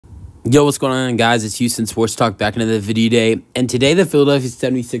Yo, what's going on, guys? It's Houston Sports Talk back into the video day. And today the Philadelphia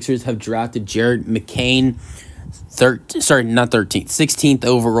 76ers have drafted Jared McCain, 16th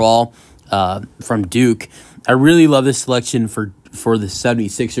overall from Duke. I really love this selection for the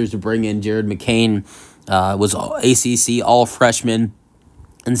 76ers to bring in Jared McCain. Was ACC all-freshman,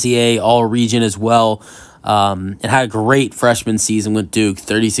 NCAA all-region as well. It had a great freshman season with Duke,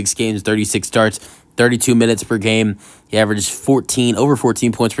 36 games, 36 starts, 32 minutes per game. He averaged over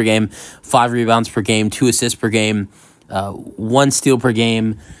 14 points per game, 5 rebounds per game, 2 assists per game, 1 steal per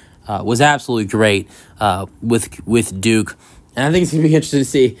game. Was absolutely great with Duke. And I think it's going to be interesting to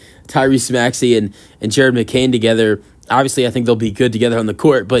see Tyrese Maxey and Jared McCain together. Obviously, I think they'll be good together on the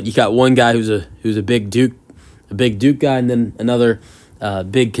court, but you got one guy who's a big Duke guy, and then another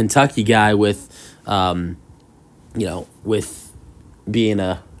big Kentucky guy with being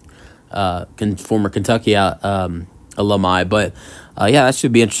a former Kentucky alumni. But yeah, that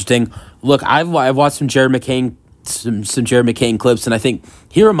should be interesting. Look, I've watched some Jared McCain clips, and I think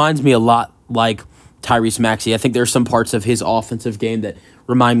he reminds me a lot like Tyrese Maxey. I think there's some parts of his offensive game that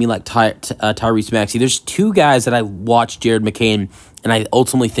remind me like Tyrese Maxey. There's two guys that I watch Jared McCain, and I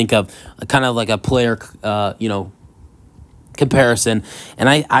ultimately think of kind of like a player, comparison. And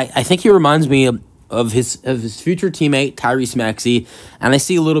I think he reminds me of his future teammate Tyrese Maxey, and I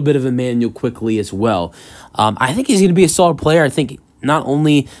see a little bit of Emmanuel Quickly as well. I think he's going to be a solid player. I think not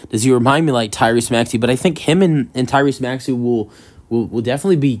only does he remind me like Tyrese Maxey, but I think him and Tyrese Maxey will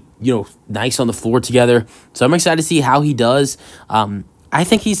definitely be nice on the floor together. So I'm excited to see how he does. I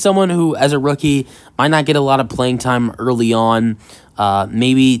think he's someone who, as a rookie, might not get a lot of playing time early on.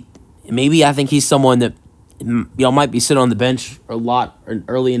 Maybe I think he's someone that might be sitting on the bench a lot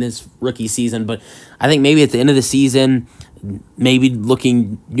early in his rookie season, but I think maybe at the end of the season, maybe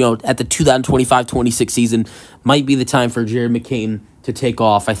looking at the 2025-26 season, might be the time for Jared McCain to take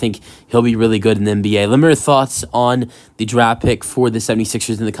off. I think he'll be really good in the NBA. Let me know your thoughts on the draft pick for the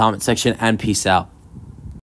 76ers in the comment section, and peace out.